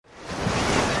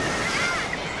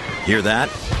Hear that?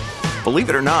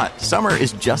 Believe it or not, summer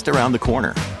is just around the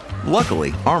corner.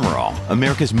 Luckily, Armor All,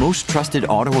 America's most trusted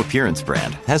auto appearance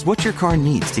brand, has what your car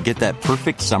needs to get that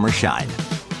perfect summer shine.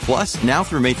 Plus, now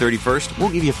through May 31st, we'll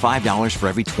give you $5 for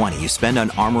every $20 you spend on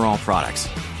Armor All products.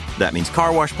 That means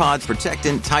car wash pods,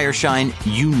 protectant, tire shine,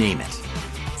 you name it.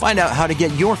 Find out how to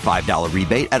get your $5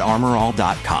 rebate at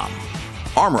armorall.com.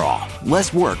 Armor All,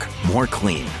 less work, more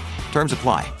clean. Terms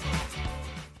apply.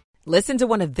 Listen to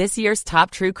one of this year's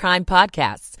top true crime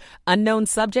podcasts. Unknown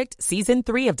Subject, Season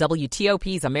 3 of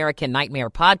WTOP's American Nightmare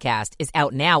podcast is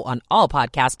out now on all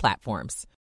podcast platforms.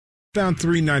 Down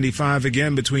 395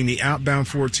 again between the outbound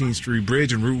 14th Street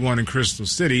Bridge and Route 1 in Crystal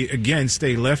City. Again,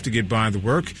 stay left to get by the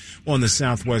work. On the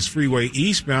Southwest Freeway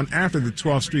eastbound after the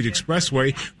 12th Street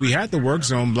Expressway, we had the work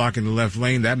zone blocking the left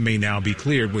lane. That may now be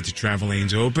cleared with the travel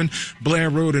lanes open. Blair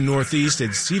Road and Northeast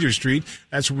at Cedar Street,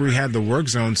 that's where we had the work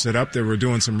zone set up. They were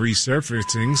doing some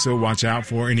resurfacing, so watch out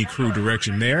for any crew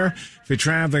direction there. If you're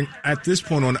traveling at this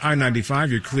point on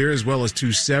I-95, you're clear, as well as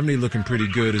 270 looking pretty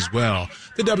good as well.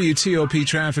 The WTOP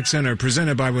Traffic Center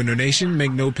presented by Window Nation.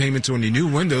 Make no payments on your new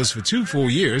windows for 2 full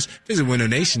years. Visit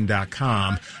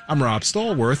windownation.com. I'm Rob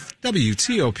Stallworth,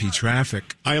 WTOP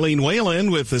Traffic. Eileen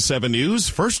Whalen with the 7 News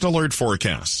First Alert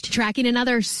Forecast. Tracking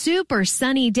another super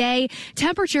sunny day.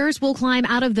 Temperatures will climb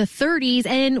out of the 30s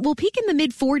and will peak in the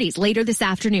mid-40s later this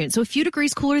afternoon. So a few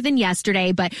degrees cooler than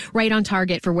yesterday, but right on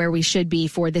target for where we should be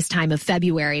for this time of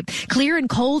February. Clear and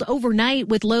cold overnight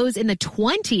with lows in the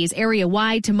 20s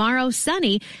area-wide. Tomorrow,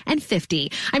 sunny and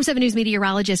 50. I'm 7 News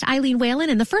meteorologist Eileen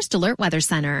Whalen in the First Alert Weather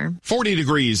Center. 40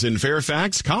 degrees in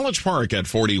Fairfax, College Park at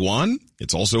 41.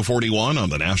 It's also 41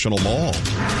 on the National Mall.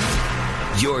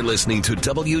 You're listening to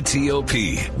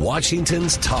WTOP,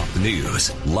 Washington's top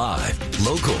news, live,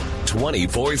 local,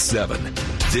 24/7.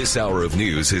 This hour of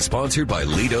news is sponsored by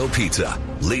Lido Pizza.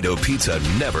 Lido Pizza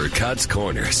never cuts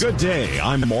corners. Good day.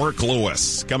 I'm Mark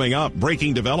Lewis. Coming up,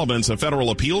 breaking developments, a federal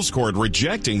appeals court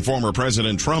rejecting former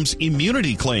President Trump's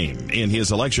immunity claim in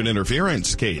his election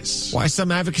interference case. Why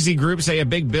some advocacy groups say a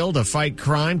big bill to fight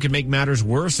crime could make matters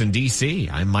worse in D.C.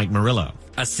 I'm Mike Murillo.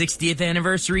 A 60th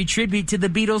anniversary tribute to the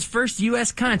Beatles' first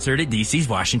U.S. concert at D.C.'s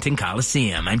Washington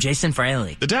Coliseum. I'm Jason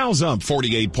Fraley. The Dow's up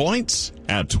 48 points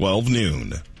at 12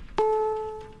 noon.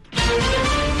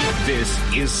 This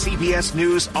is CBS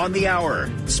News on the Hour,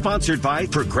 sponsored by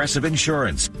Progressive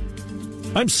Insurance.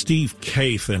 I'm Steve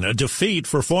Kathan. A defeat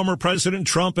for former President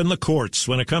Trump in the courts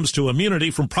when it comes to immunity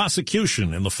from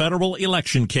prosecution in the federal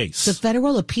election case. The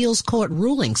federal appeals court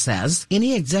ruling says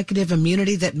any executive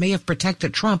immunity that may have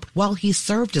protected Trump while he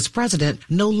served as president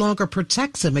no longer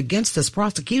protects him against this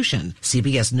prosecution.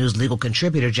 CBS News legal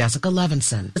contributor Jessica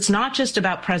Levinson. It's not just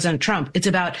about President Trump. It's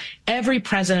about every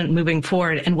president moving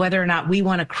forward and whether or not we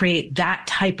want to create that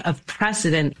type of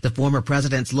precedent. The former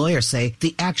president's lawyers say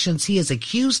the actions he is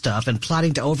accused of and plotting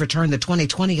to overturn the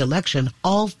 2020 election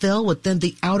all fell within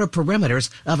the outer perimeters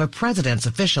of a president's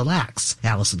official acts.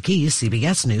 Allison Keyes,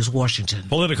 CBS News, Washington.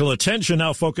 Political attention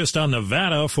now focused on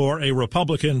Nevada for a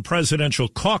Republican presidential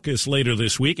caucus later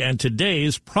this week and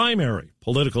today's primary.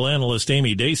 Political analyst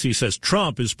Amy Dacey says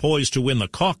Trump is poised to win the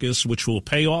caucus, which will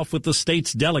pay off with the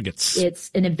state's delegates. It's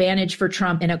an advantage for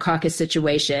Trump in a caucus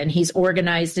situation. He's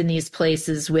organized in these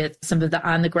places with some of the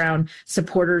on-the-ground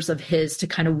supporters of his to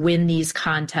kind of win these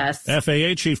contests.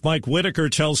 FAA Chief Mike Whitaker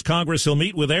tells Congress he'll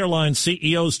meet with airline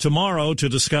CEOs tomorrow to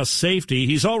discuss safety.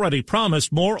 He's already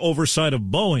promised more oversight of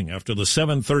Boeing after the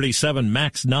 737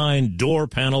 MAX 9 door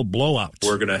panel blowout.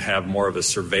 We're going to have more of a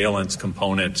surveillance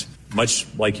component, much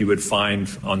like you would find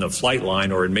on the flight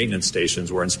line or in maintenance stations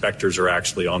where inspectors are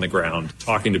actually on the ground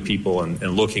talking to people and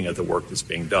looking at the work that's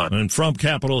being done. And from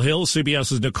Capitol Hill,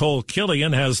 CBS's Nicole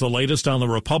Killian has the latest on the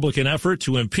Republican effort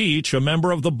to impeach a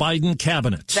member of the Biden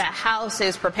cabinet. The House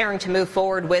is preparing to move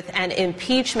forward with an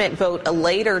impeachment vote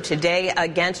later today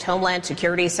against Homeland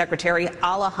Security Secretary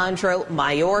Alejandro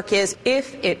Mayorkas.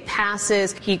 If it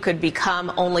passes, he could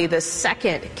become only the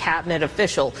second cabinet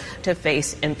official to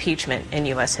face impeachment in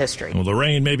U.S. history. Well, the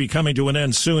rain may be coming to an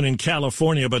end soon in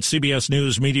California, but CBS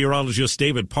News meteorologist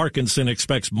David Parkinson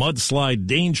expects mudslide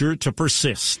danger to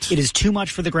persist. It is too much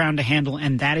for the ground to handle,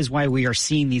 and that is why we are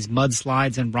seeing these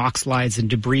mudslides and rock slides and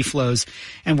debris flows.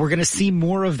 And we're going to see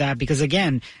more of that because,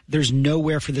 again, there's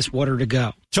nowhere for this water to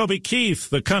go. Toby Keith,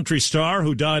 the country star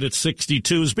who died at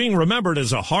 62, is being remembered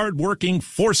as a hard-working,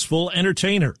 forceful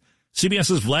entertainer.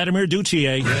 CBS's Vladimir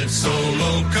Duthier.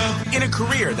 In a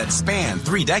career that spanned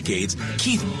 3 decades,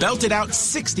 Keith belted out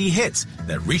 60 hits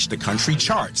that reached the country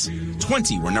charts.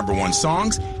 20 were #1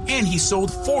 songs, and he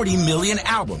sold 40 million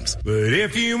albums. But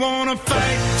if you want to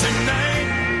fight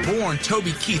tonight, born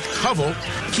Toby Keith Covell,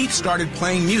 Keith started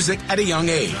playing music at a young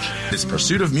age. His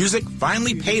pursuit of music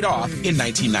finally paid off in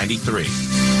 1993.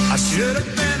 I should have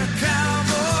been a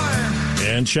cowboy.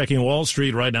 And checking Wall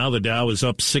Street right now, the Dow is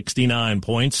up 69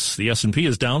 points. The S&P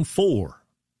is down 4.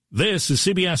 This is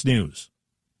CBS News.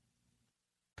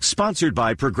 Sponsored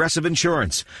by Progressive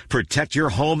Insurance. Protect your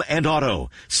home and auto.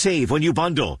 Save when you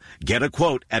bundle. Get a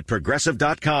quote at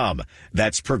Progressive.com.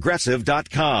 That's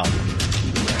Progressive.com.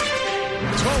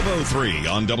 12:03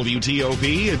 on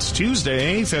WTOP. It's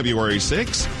Tuesday, February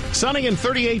 6th. Sunny and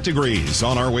 38 degrees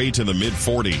on our way to the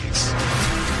mid-40s.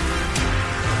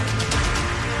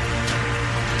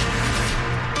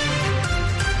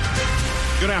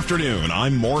 Good afternoon.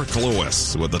 I'm Mark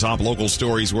Lewis with the top local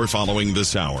stories we're following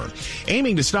this hour.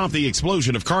 Aiming to stop the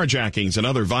explosion of carjackings and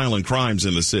other violent crimes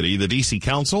in the city, the D.C.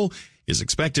 Council is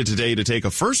expected today to take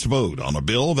a first vote on a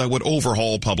bill that would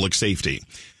overhaul public safety.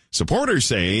 Supporters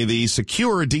say the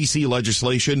Secure D.C.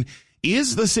 legislation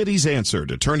is the city's answer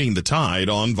to turning the tide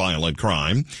on violent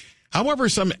crime. However,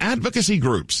 some advocacy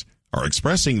groups are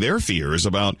expressing their fears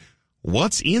about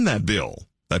what's in that bill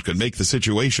that could make the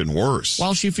situation worse.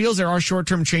 While she feels there are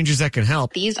short-term changes that can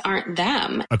help, these aren't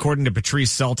them. According to Patrice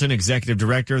Sultan, executive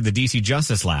director of the DC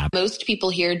Justice Lab, most people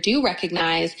here do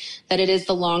recognize that it is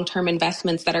the long-term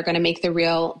investments that are going to make the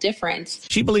real difference.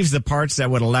 She believes the parts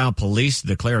that would allow police to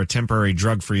declare a temporary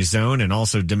drug-free zone and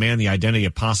also demand the identity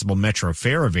of possible metro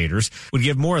fare evaders would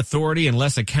give more authority and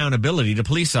less accountability to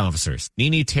police officers.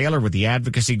 Nene Taylor with the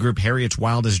advocacy group Harriet's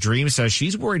Wildest Dreams says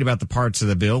she's worried about the parts of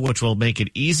the bill which will make it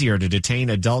easier to detain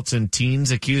adults and teens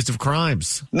accused of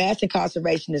crimes. Mass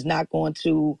incarceration is not going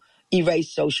to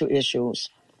erase social issues.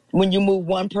 When you move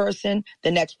one person,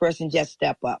 the next person just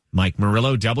step up. Mike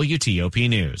Murillo, WTOP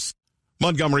News.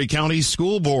 Montgomery County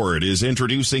School Board is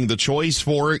introducing the choice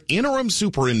for interim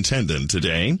superintendent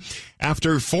today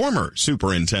after former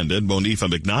superintendent Monifa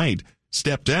McKnight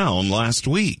stepped down last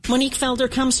week. Monique Felder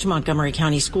comes to Montgomery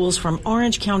County Schools from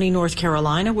Orange County, North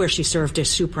Carolina, where she served as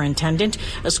superintendent,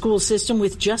 a school system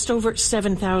with just over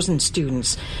 7,000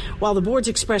 students. While the boards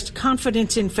expressed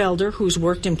confidence in Felder, who's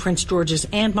worked in Prince George's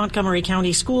and Montgomery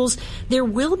County schools, there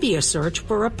will be a search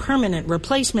for a permanent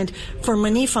replacement for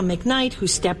Monifa McKnight, who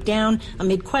stepped down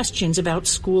amid questions about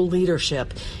school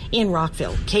leadership. In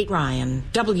Rockville, Kate Ryan,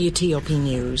 WTOP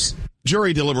News.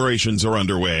 Jury deliberations are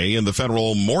underway in the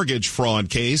federal mortgage fraud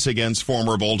case against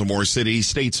former Baltimore City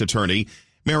State's Attorney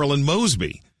Marilyn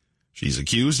Mosby. She's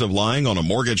accused of lying on a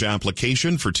mortgage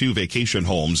application for 2 vacation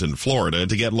homes in Florida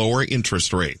to get lower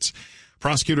interest rates.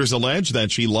 Prosecutors allege that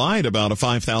she lied about a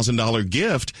 $5,000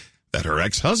 gift that her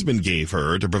ex-husband gave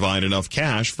her to provide enough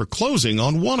cash for closing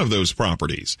on one of those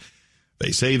properties. They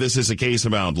say this is a case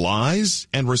about lies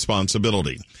and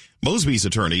responsibility. Mosby's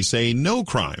attorneys say no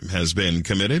crime has been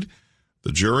committed.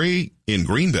 The jury in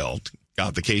Greenbelt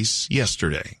got the case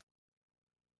yesterday.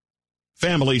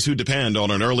 Families who depend on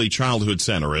an early childhood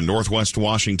center in Northwest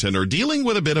Washington are dealing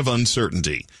with a bit of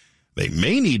uncertainty. They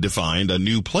may need to find a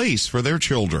new place for their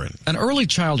children. An early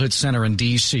childhood center in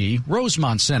D.C.,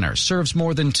 Rosemont Center, serves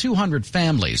more than 200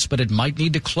 families, but it might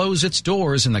need to close its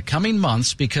doors in the coming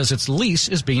months because its lease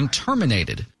is being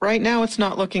terminated. Right now, it's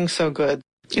not looking so good.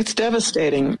 It's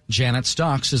devastating. Janet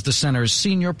Stocks is the center's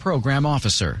senior program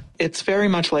officer. It's very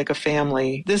much like a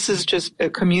family. This is just a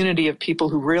community of people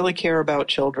who really care about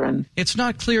children. It's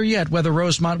not clear yet whether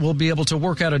Rosemont will be able to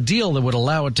work out a deal that would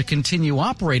allow it to continue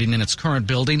operating in its current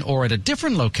building or at a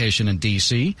different location in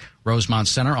D.C. Rosemont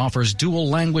Center offers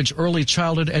dual-language early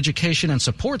childhood education and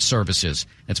support services.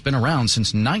 It's been around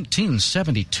since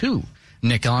 1972.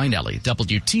 Nick Einelli,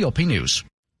 WTOP News.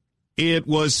 It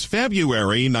was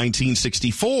February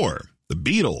 1964. The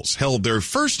Beatles held their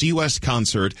first U.S.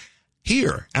 concert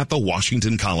here at the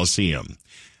Washington Coliseum.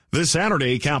 This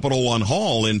Saturday, Capital One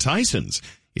Hall in Tysons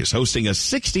is hosting a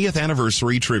 60th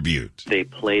anniversary tribute. They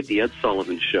played the Ed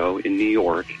Sullivan Show in New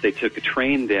York. They took a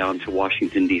train down to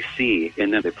Washington, D.C.,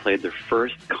 and then they played their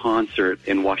first concert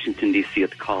in Washington, D.C. at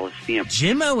the Coliseum.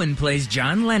 Jim Owen plays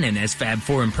John Lennon as Fab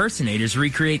Four impersonators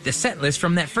recreate the set list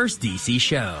from that first D.C.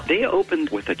 show. They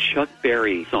opened with a Chuck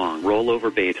Berry song, Roll Over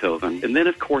Beethoven. And then,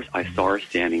 of course, I saw her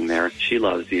standing there. She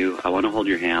loves you. I want to hold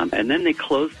your hand. And then they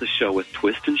closed the show with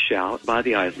Twist and Shout by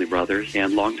the Isley Brothers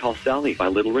and Long Tall Sally by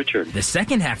Little Richard. The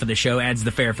second half of the show adds the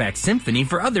Fairfax Symphony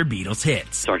for other Beatles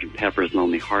hits. Sgt. Pepper's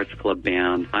Lonely Hearts Club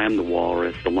Band, I Am the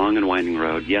Walrus, The Long and Winding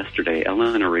Road, Yesterday,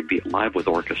 Eleanor Rigby, Live with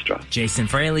Orchestra. Jason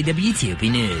Fraley,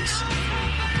 WTOP News.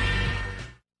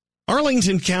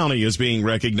 Arlington County is being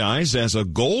recognized as a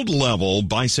gold-level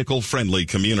bicycle-friendly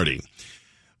community.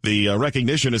 The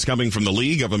recognition is coming from the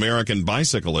League of American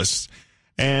Bicyclists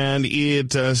And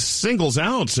it singles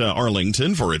out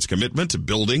Arlington for its commitment to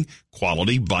building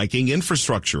quality biking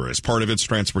infrastructure as part of its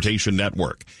transportation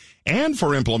network, and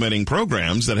for implementing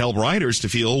programs that help riders to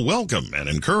feel welcome and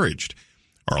encouraged.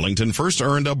 Arlington first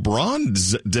earned a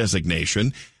bronze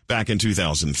designation back in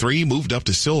 2003, moved up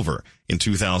to silver in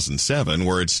 2007,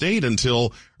 where it stayed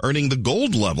until earning the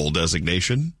gold level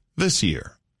designation this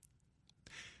year.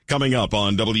 Coming up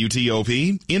on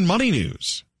WTOP in Money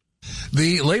News.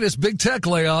 The latest big tech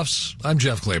layoffs. I'm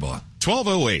Jeff Claybaugh.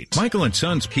 12:08. Michael &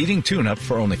 Son's heating tune-up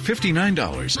for only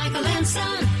 $59. Michael &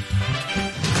 Son.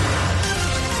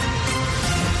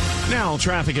 Now,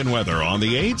 traffic and weather on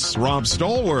the 8s. Rob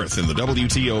Stallworth in the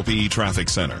WTOP Traffic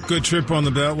Center. Good trip on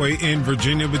the Beltway in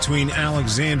Virginia between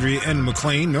Alexandria and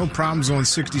McLean. No problems on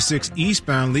 66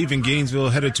 eastbound leaving Gainesville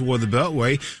headed toward the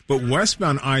Beltway. But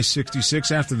westbound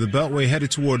I-66 after the Beltway headed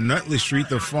toward Nutley Street,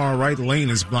 the far right lane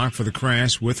is blocked for the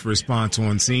crash with response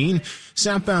on scene.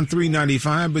 Southbound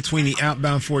 395 between the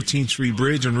outbound 14th Street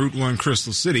Bridge and Route 1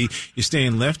 Crystal City. You're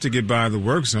staying left to get by the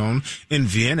work zone. In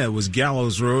Vienna, it was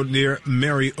Gallows Road near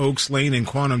Mary Oaks Lane and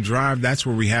Quantum Drive. That's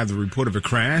where we have the report of a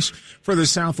crash. Further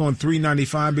south on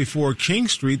 395 before King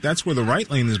Street, that's where the right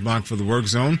lane is blocked for the work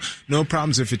zone. No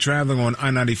problems if you're traveling on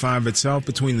I-95 itself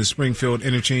between the Springfield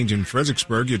interchange and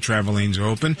Fredericksburg. Your travel lanes are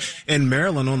open. In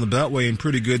Maryland on the Beltway in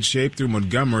pretty good shape through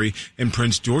Montgomery and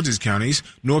Prince George's counties.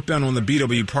 Northbound on the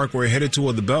BW Parkway headed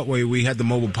toward the Beltway, we had the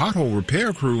mobile pothole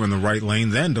repair crew in the right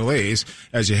lane, then delays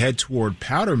as you head toward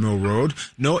Powder Mill Road.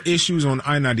 No issues on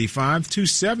I-95.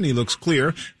 270 looks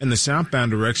clear in the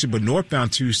southbound direction, but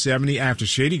northbound 270 after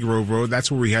Shady Grove Road,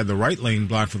 that's where we had the right lane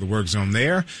blocked for the work zone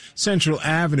there. Central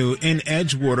Avenue in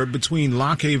Edgewater between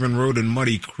Lockhaven Road and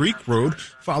Muddy Creek Road.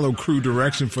 Follow crew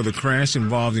direction for the crash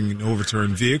involving an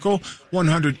overturned vehicle.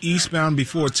 100 eastbound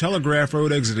before Telegraph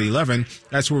Road, exit 11.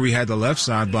 That's where we had the left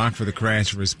side blocked for the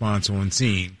crash response on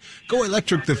scene. Go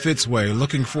electric the Fitzway.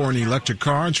 Looking for an electric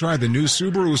car? Try the new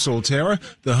Subaru Solterra,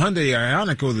 the Hyundai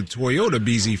Ioniq, or the Toyota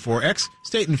BZ4X.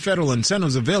 State and federal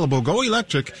incentives available. Go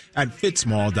electric at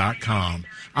fitzmall.com.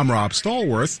 I'm Rob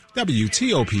Stallworth,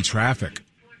 WTOP Traffic.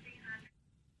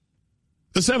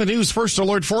 The 7 News First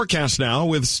Alert forecast now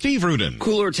with Steve Rudin.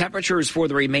 Cooler temperatures for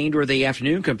the remainder of the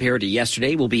afternoon compared to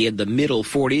yesterday will be in the middle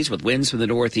 40s with winds from the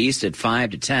northeast at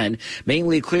 5 to 10.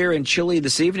 Mainly clear and chilly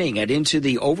this evening and into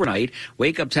the overnight.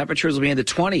 Wake-up temperatures will be in the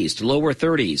 20s to lower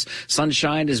 30s.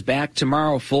 Sunshine is back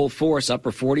tomorrow full force,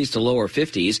 upper 40s to lower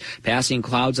 50s. Passing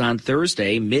clouds on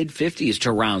Thursday, mid-50s to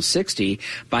around 60.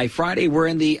 By Friday, we're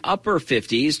in the upper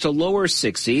 50s to lower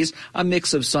 60s. A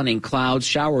mix of sun and clouds,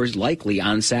 showers likely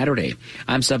on Saturday.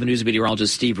 I'm 7 News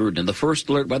meteorologist Steve Rudin in the First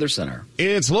Alert Weather Center.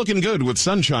 It's looking good with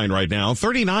sunshine right now.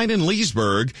 39 in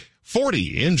Leesburg,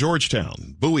 40 in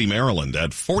Georgetown, Bowie, Maryland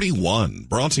at 41.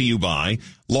 Brought to you by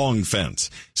Long Fence.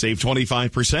 Save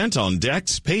 25% on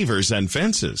decks, pavers, and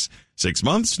fences. 6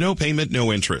 months, no payment,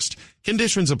 no interest.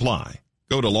 Conditions apply.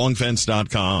 Go to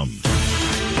longfence.com.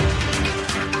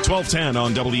 12:10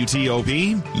 on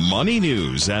WTOP. Money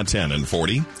News at 10 and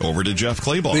 40. Over to Jeff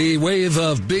Claybaugh. The wave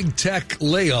of big tech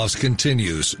layoffs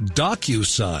continues.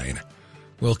 DocuSign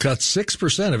will cut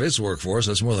 6% of its workforce.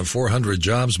 That's more than 400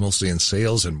 jobs, mostly in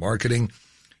sales and marketing.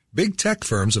 Big tech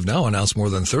firms have now announced more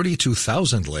than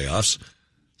 32,000 layoffs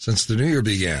since the new year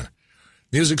began.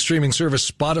 Music streaming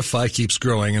service Spotify keeps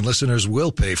growing, and listeners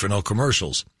will pay for no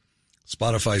commercials.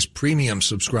 Spotify's premium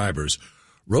subscribers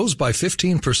rose by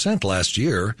 15% last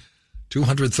year.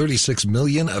 236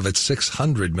 million of its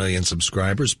 600 million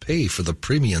subscribers pay for the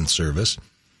premium service.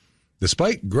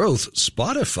 Despite growth,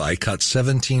 Spotify cut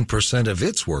 17% of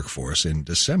its workforce in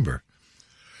December.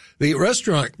 The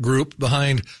restaurant group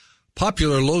behind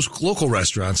popular local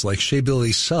restaurants like Chez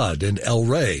Billy Sud and El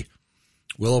Rey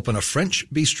will open a French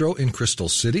bistro in Crystal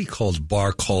City called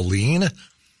Bar Colleen.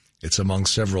 It's among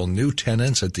several new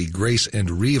tenants at the Grace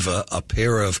and Riva, a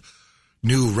pair of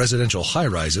new residential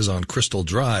high-rises on Crystal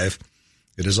Drive.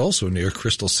 It is also near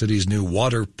Crystal City's new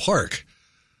Water Park,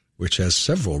 which has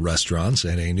several restaurants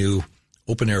and a new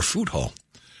open-air food hall.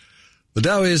 The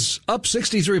Dow is up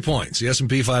 63 points. The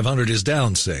S&P 500 is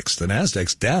down 6. The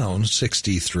Nasdaq's down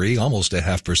 63, almost a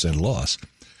 0.5% loss.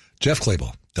 Jeff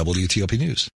Claybaugh, WTOP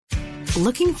News.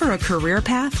 Looking for a career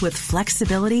path with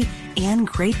flexibility and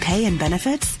great pay and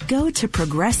benefits? Go to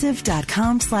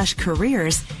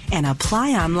progressive.com/careers and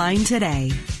apply online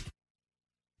today.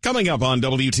 Coming up on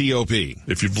WTOP.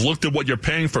 If you've looked at what you're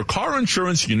paying for car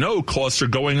insurance, you know costs are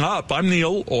going up. I'm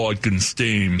Neil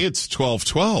Augenstein. It's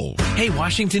 12:12. Hey,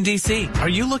 Washington, D.C., are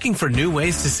you looking for new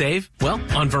ways to save? Well,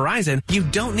 on Verizon, you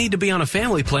don't need to be on a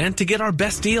family plan to get our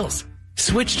best deals.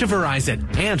 Switch to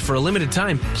Verizon. And for a limited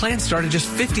time, plans start at just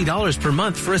 $50 per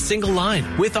month for a single line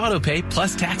with autopay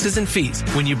plus taxes and fees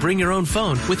when you bring your own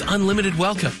phone with unlimited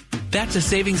welcome. That's a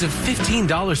savings of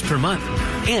 $15 per month.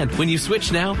 And when you switch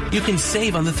now, you can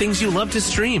save on the things you love to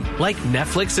stream, like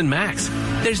Netflix and Max.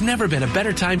 There's never been a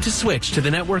better time to switch to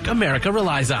the network America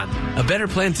relies on. A better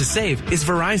plan to save is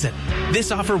Verizon.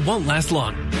 This offer won't last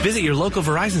long. Visit your local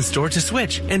Verizon store to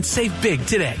switch and save big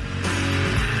today.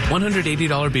 $180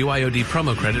 BYOD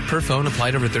promo credit per phone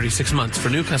applied over 36 months for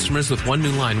new customers with one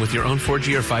new line with your own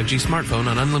 4G or 5G smartphone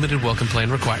on unlimited welcome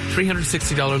plan required.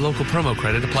 $360 local promo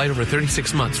credit applied over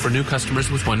 36 months for new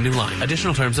customers with one new line.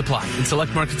 Additional terms apply. In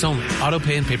select markets only. Auto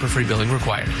pay and paper-free billing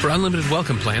required. For unlimited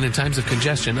welcome plan in times of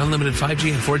congestion, unlimited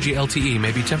 5G and 4G LTE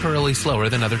may be temporarily slower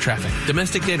than other traffic.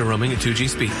 Domestic data roaming at 2G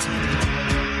speeds.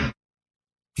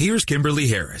 Here's Kimberly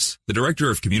Harris, the Director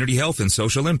of Community Health and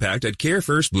Social Impact at Care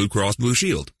First Blue Cross Blue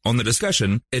Shield, on the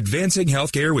discussion, Advancing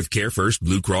Healthcare with Care First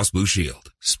Blue Cross Blue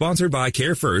Shield, sponsored by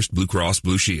Care First Blue Cross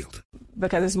Blue Shield.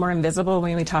 Because it's more invisible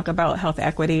when we talk about health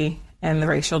equity and the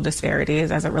racial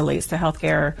disparities as it relates to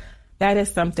healthcare, that is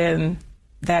something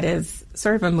that is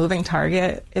sort of a moving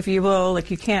target, if you will. Like,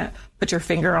 you can't put your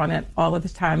finger on it all of the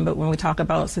time, but when we talk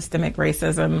about systemic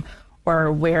racism,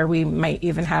 or where we might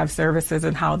even have services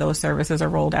and how those services are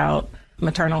rolled out,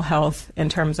 maternal health in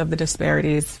terms of the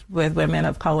disparities with women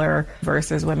of color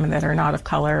versus women that are not of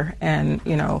color, and,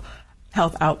 you know,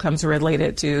 health outcomes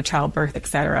related to childbirth, et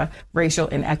cetera. Racial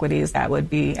inequities, that would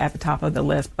be at the top of the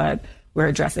list, but we're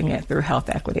addressing it through health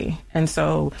equity. And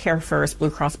so Care First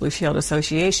Blue Cross Blue Shield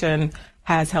Association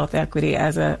has health equity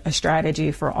as a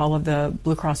strategy for all of the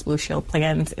Blue Cross Blue Shield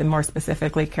plans, and more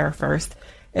specifically, Care First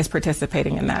is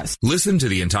participating in that. Listen to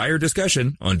the entire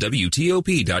discussion on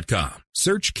WTOP.com.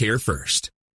 Search Care First.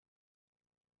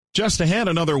 Just ahead,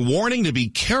 another warning to be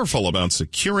careful about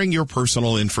securing your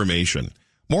personal information.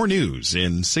 More news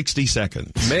in 60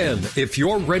 seconds. Men, if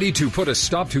you're ready to put a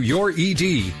stop to your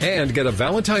ED and get a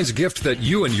Valentine's gift that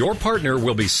you and your partner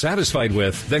will be satisfied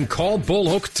with, then call Bull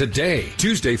Oak today,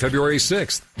 Tuesday, February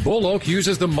 6th. Bull Oak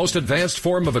uses the most advanced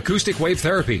form of acoustic wave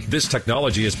therapy. This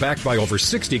technology is backed by over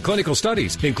 60 clinical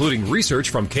studies, including research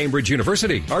from Cambridge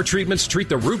University. Our treatments treat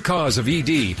the root cause of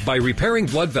ED by repairing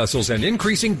blood vessels and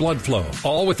increasing blood flow,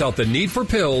 all without the need for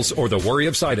pills or the worry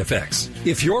of side effects.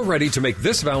 If you're ready to make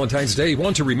this Valentine's Day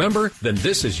one to remember, then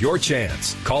this is your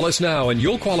chance. Call us now and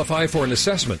you'll qualify for an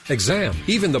assessment, exam,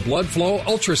 even the blood flow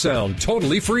ultrasound,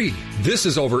 totally free. This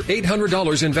is over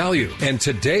 $800 in value. And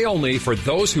today only, for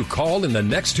those who call in the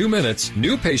next 2 minutes,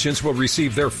 new patients will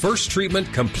receive their first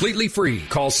treatment completely free.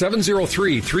 Call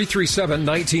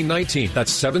 703-337-1919.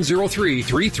 That's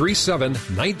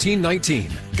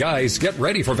 703-337-1919. Guys, get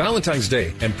ready for Valentine's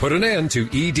Day and put an end to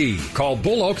ED. Call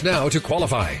Bull Oak now to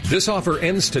qualify. This offer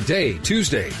ends today,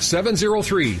 Tuesday,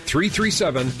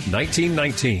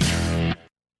 703-337-1919.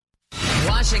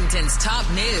 Washington's top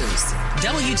news,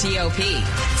 WTOP.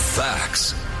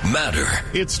 Facts matter.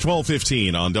 It's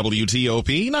 12:15 on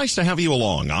WTOP. Nice to have you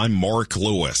along. I'm Mark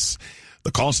Lewis.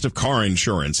 The cost of car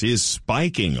insurance is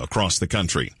spiking across the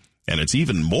country, and it's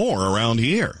even more around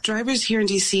here. Drivers here in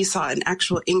D.C. saw an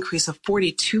actual increase of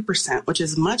 42%, which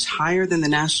is much higher than the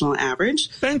national average.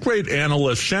 Bankrate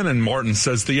analyst Shannon Martin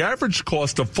says the average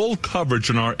cost of full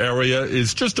coverage in our area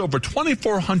is just over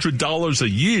 $2,400 a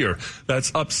year.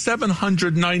 That's up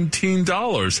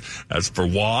 $719. As for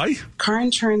why? Car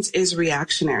insurance is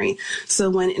reactionary.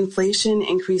 So when inflation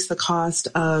increased the cost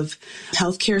of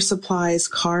healthcare supplies,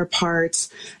 car parts,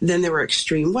 then there were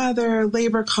extreme weather,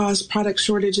 labor costs, product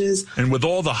shortages. And with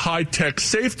all the high-tech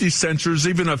safety sensors,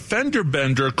 even a fender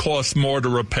bender costs more to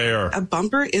repair. A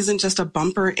bumper isn't just a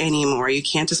bumper anymore. You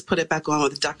can't just put it back on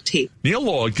with duct tape. Neil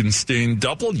Augenstein,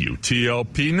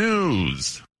 WTOP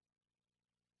News.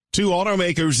 2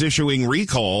 automakers issuing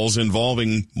recalls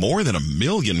involving more than 1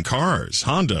 million cars.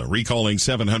 Honda recalling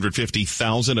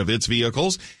 750,000 of its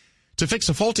vehicles to fix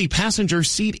a faulty passenger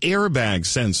seat airbag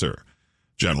sensor.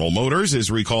 General Motors is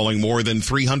recalling more than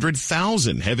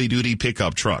 300,000 heavy-duty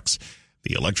pickup trucks.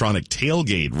 The electronic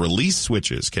tailgate release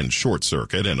switches can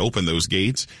short-circuit and open those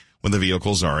gates when the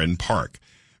vehicles are in park.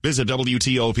 Visit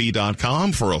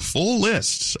WTOP.com for a full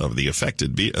list of the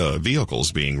affected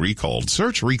vehicles being recalled.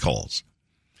 Search recalls.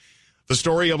 The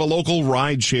story of a local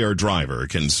rideshare driver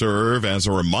can serve as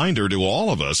a reminder to all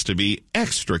of us to be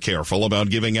extra careful about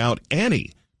giving out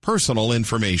any personal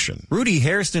information. Rudy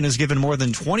Hairston has given more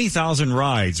than 20,000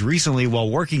 rides. Recently, while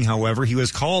working, however, he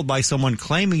was called by someone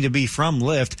claiming to be from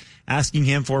Lyft, asking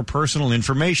him for personal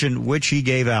information, which he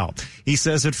gave out. He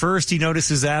says at first he noticed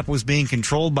his app was being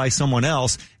controlled by someone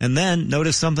else, and then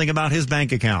noticed something about his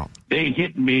bank account. They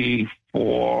hit me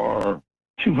for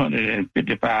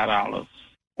 $255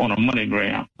 on a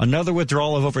MoneyGram. Another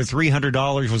withdrawal of over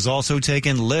 $300 was also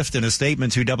taken. Lyft, in a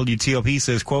statement to WTOP,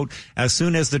 says, quote, as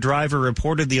soon as the driver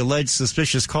reported the alleged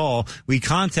suspicious call, we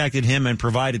contacted him and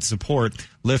provided support.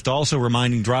 Lyft also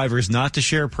reminding drivers not to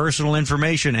share personal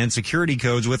information and security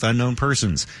codes with unknown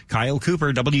persons. Kyle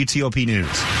Cooper, WTOP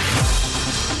News.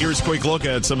 Here's a quick look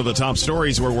at some of the top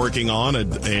stories we're working on.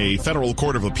 A federal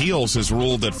court of appeals has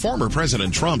ruled that former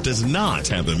President Trump does not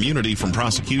have immunity from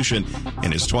prosecution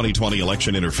in his 2020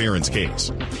 election interference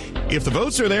case. If the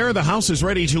votes are there, the House is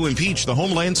ready to impeach the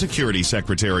Homeland Security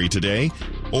Secretary today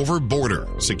over border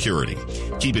security.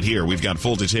 Keep it here. We've got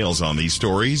full details on these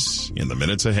stories in the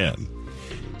minutes ahead.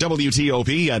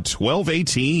 WTOP at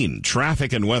 12:18.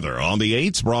 Traffic and weather on the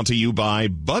 8s brought to you by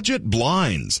Budget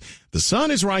Blinds. The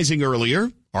sun is rising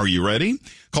earlier. Are you ready?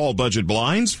 Call Budget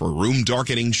Blinds for room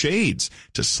darkening shades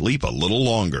to sleep a little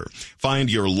longer. Find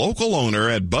your local owner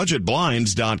at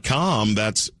budgetblinds.com.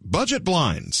 That's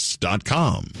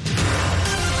budgetblinds.com.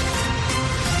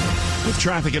 With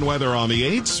traffic and weather on the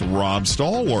 8s, Rob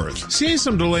Stallworth. Seeing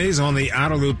some delays on the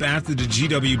outer loop after the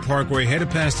GW Parkway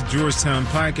headed past the Georgetown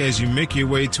Pike as you make your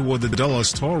way toward the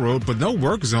Dulles Toll Road, but no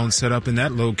work zone set up in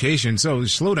that location. So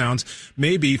slowdowns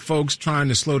may be folks trying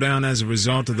to slow down as a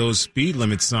result of those speed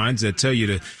limit signs that tell you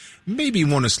to maybe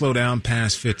want to slow down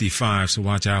past 55, so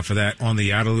watch out for that on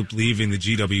the outer loop leaving the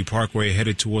GW Parkway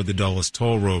headed toward the Dulles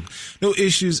Toll Road. No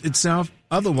issues itself.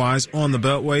 Otherwise, on the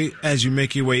Beltway, as you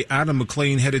make your way out of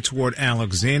McLean headed toward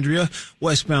Alexandria,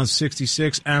 westbound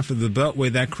 66 after the Beltway,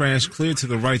 that crash cleared to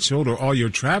the right shoulder. All your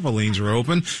travel lanes are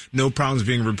open. No problems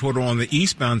being reported on the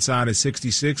eastbound side of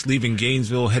 66, leaving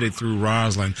Gainesville headed through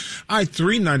Roslyn.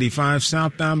 I-395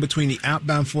 southbound between the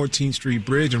outbound 14th Street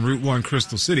Bridge and Route 1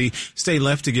 Crystal City. Stay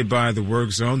left to get by the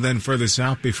work zone. Then further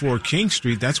south before King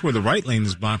Street, that's where the right lane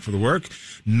is blocked for the work.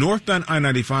 Northbound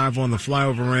I-95 on the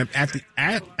flyover ramp at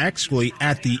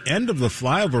the end of the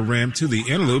flyover ramp to the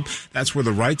inner loop. That's where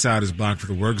the right side is blocked for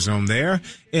the work zone there.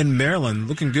 In Maryland,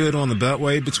 looking good on the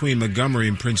Beltway between Montgomery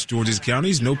and Prince George's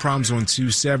counties. No problems on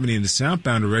 270 in the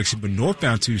southbound direction, but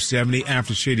northbound 270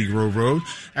 after Shady Grove Road.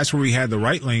 That's where we had the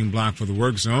right lane blocked for the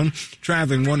work zone.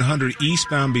 Traveling 100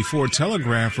 eastbound before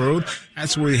Telegraph Road.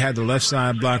 That's where we had the left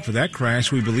side blocked for that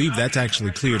crash. We believe that's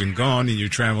actually cleared and gone, and your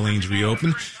travel lanes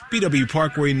reopened. BW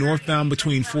Parkway northbound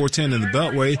between 410 and the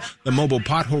Beltway. The mobile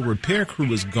pothole repair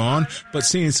crew is gone, but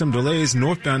seeing some delays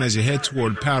northbound as you head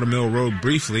toward Powder Mill Road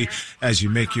briefly as you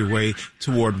make your way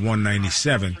toward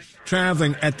 197.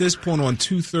 Traveling at this point on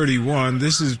 231,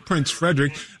 this is Prince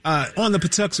Frederick. On the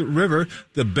Patuxent River,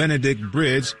 the Benedict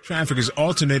Bridge, traffic is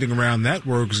alternating around that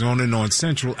work zone, and on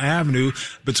Central Avenue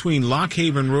between Lock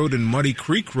Haven Road and Muddy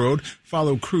Creek Road.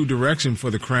 Follow crew direction for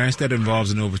the crash that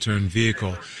involves an overturned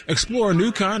vehicle. Explore a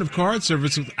new kind of card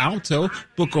service with Alto.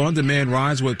 Book on-demand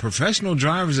rides with professional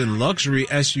drivers and luxury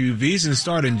SUVs and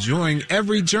start enjoying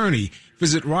every journey.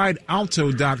 Visit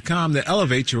ridealto.com to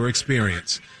elevate your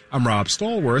experience. I'm Rob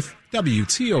Stallworth,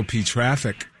 WTOP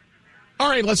Traffic. All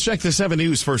right, let's check the 7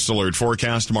 News First Alert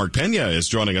forecast. Mark Pena is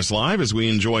joining us live as we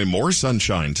enjoy more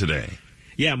sunshine today.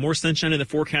 Yeah, more sunshine in the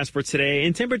forecast for today,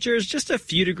 and temperatures just a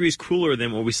few degrees cooler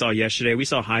than what we saw yesterday. We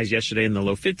saw highs yesterday in the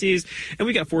low 50s, and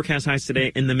we got forecast highs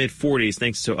today in the mid-40s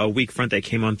thanks to a weak front that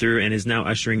came on through and is now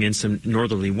ushering in some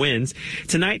northerly winds.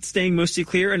 Tonight, staying mostly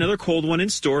clear, another cold one in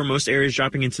store. Most areas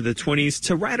dropping into the 20s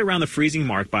to right around the freezing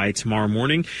mark by tomorrow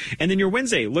morning. And then your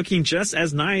Wednesday looking just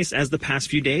as nice as the past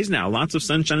few days now. Lots of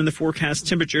sunshine in the forecast.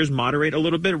 Temperatures moderate a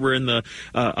little bit. We're in the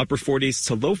upper 40s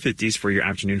to low 50s for your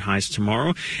afternoon highs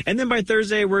tomorrow. And then by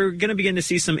Thursday, we're going to begin to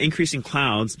see some increasing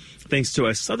clouds thanks to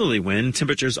a southerly wind.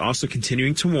 Temperatures also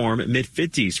continuing to warm,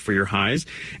 mid-50s for your highs.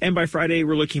 And by Friday,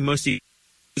 we're looking mostly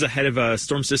ahead of a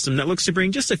storm system that looks to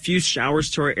bring just a few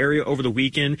showers to our area over the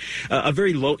weekend. A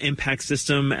very low impact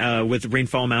system with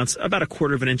rainfall amounts about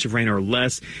 1/4 inch of rain or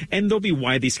less, and they'll be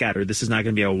widely scattered. This is not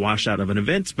going to be a washout of an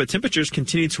event, but temperatures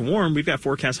continue to warm. We've got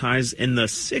forecast highs in the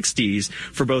 60s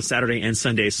for both Saturday and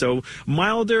Sunday. So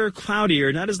milder,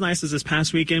 cloudier, not as nice as this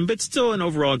past weekend, but still an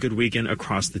overall good weekend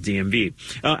across the DMV.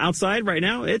 Outside right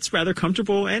now, it's rather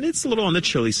comfortable, and it's a little on the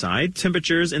chilly side.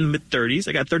 Temperatures in the mid-30s.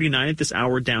 I got 39 at this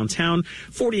hour downtown,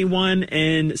 41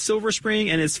 in Silver Spring,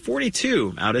 and it's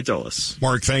 42 out at Dulles.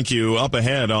 Mark, thank you. Up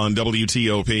ahead on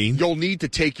WTOP. You'll need to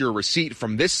take your receipt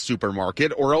from this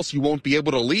supermarket or else you won't be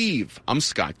able to leave. I'm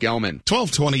Scott Gelman.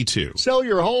 1222. Sell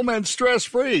your home and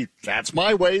stress-free. That's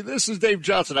my way. This is Dave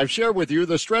Johnson. I've shared with you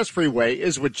the stress-free way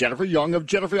is with Jennifer Young of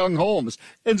Jennifer Young Homes.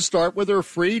 And start with her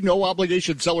free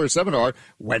no-obligation seller seminar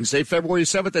Wednesday, February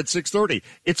 7th at 6:30.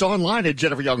 It's online at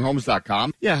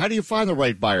jenniferyounghomes.com. Yeah, how do you find the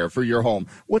right buyer for your home?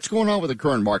 What's going on with the current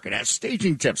current market has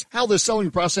staging tips, how the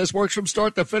selling process works from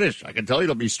start to finish. I can tell you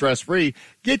it'll be stress-free.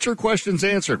 Get your questions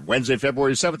answered Wednesday,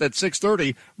 February 7th at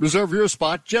 6:30. Reserve your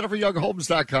spot,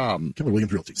 JenniferYoungHomes.com. Keller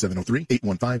Williams Realty,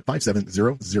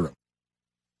 703-815-5700.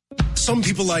 Some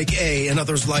people like A and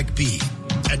others like B.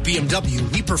 At BMW,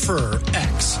 we prefer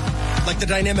X. Like the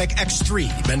dynamic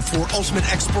X3, meant for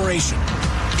ultimate exploration.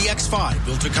 The X5,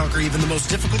 built to conquer even the most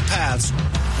difficult paths.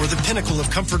 Or the pinnacle of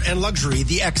comfort and luxury,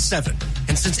 the X7.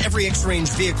 And since every X-Range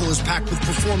vehicle is packed with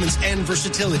performance and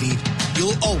versatility,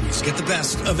 you'll always get the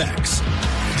best of X.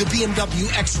 The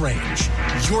BMW X-Range.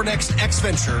 Your next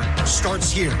X-Venture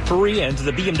starts here. Hurry into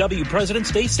the BMW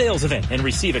President's Day sales event and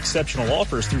receive exceptional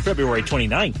offers through February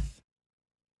 29th.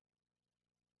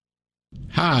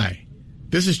 Hi,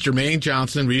 this is Jermaine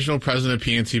Johnson, Regional President of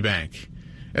PNC Bank.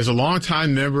 As a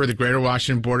longtime member of the Greater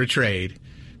Washington Board of Trade,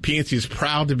 PNC is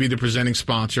proud to be the presenting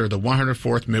sponsor of the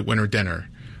 104th Midwinter Dinner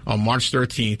on March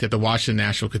 13th at the Washington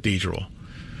National Cathedral.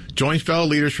 Join fellow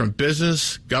leaders from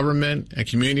business, government, and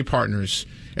community partners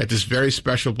at this very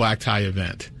special black tie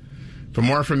event. For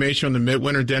more information on the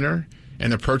Midwinter Dinner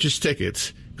and to purchase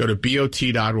tickets, go to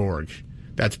BOT.org.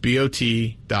 That's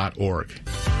BOT.org.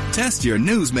 Test your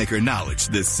newsmaker knowledge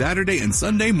this Saturday and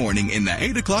Sunday morning in the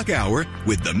 8 o'clock hour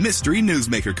with the Mystery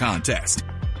Newsmaker Contest.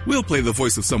 We'll play the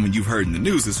voice of someone you've heard in the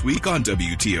news this week on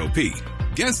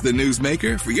WTOP. Guess the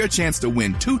newsmaker for your chance to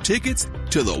win 2 tickets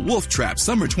to the Wolf Trap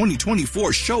Summer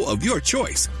 2024 show of your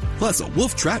choice, plus a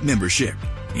Wolf Trap membership.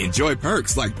 Enjoy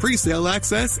perks like pre-sale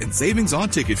access and savings on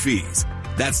ticket fees.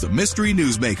 That's the Mystery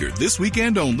Newsmaker this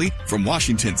weekend only from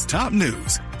Washington's top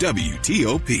news,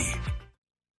 WTOP.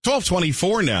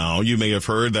 12:24 now. You may have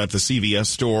heard that the CVS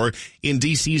store in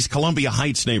DC's Columbia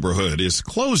Heights neighborhood is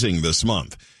closing this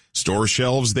month. Store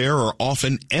shelves there are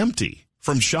often empty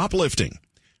from shoplifting.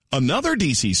 Another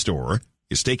DC store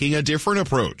is taking a different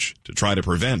approach to try to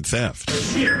prevent theft.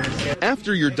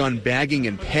 After you're done bagging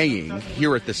and paying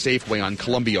here at the Safeway on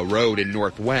Columbia Road in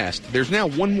Northwest, there's now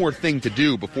one more thing to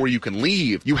do before you can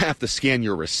leave. You have to scan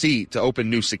your receipt to open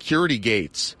new security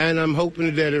gates. And I'm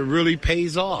hoping that it really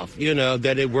pays off,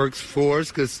 that it works for us,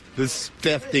 because this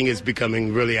theft thing is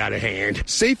becoming really out of hand.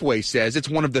 Safeway says it's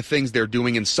one of the things they're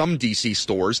doing in some DC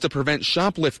stores to prevent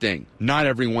shoplifting. Not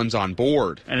everyone's on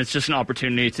board. And it's just an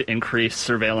opportunity to increase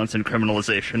surveillance and criminalization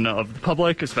of the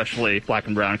public, especially black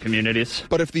and brown communities.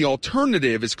 But if the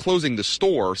alternative is closing the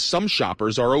store, some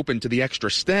shoppers are open to the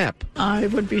extra step. I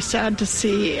would be sad to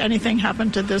see anything happen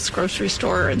to this grocery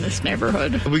store in this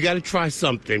neighborhood. We got to try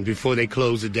something before they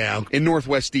close it down. In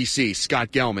Northwest D.C.,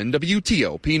 Scott Gelman,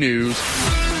 WTOP News.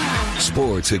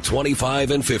 Sports at 25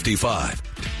 and 55.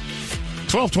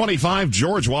 12:25,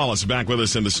 George Wallace back with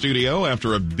us in the studio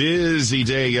after a busy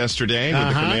day yesterday with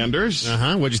the Commanders.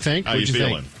 What'd you think? How you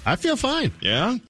feeling? I feel fine. Yeah?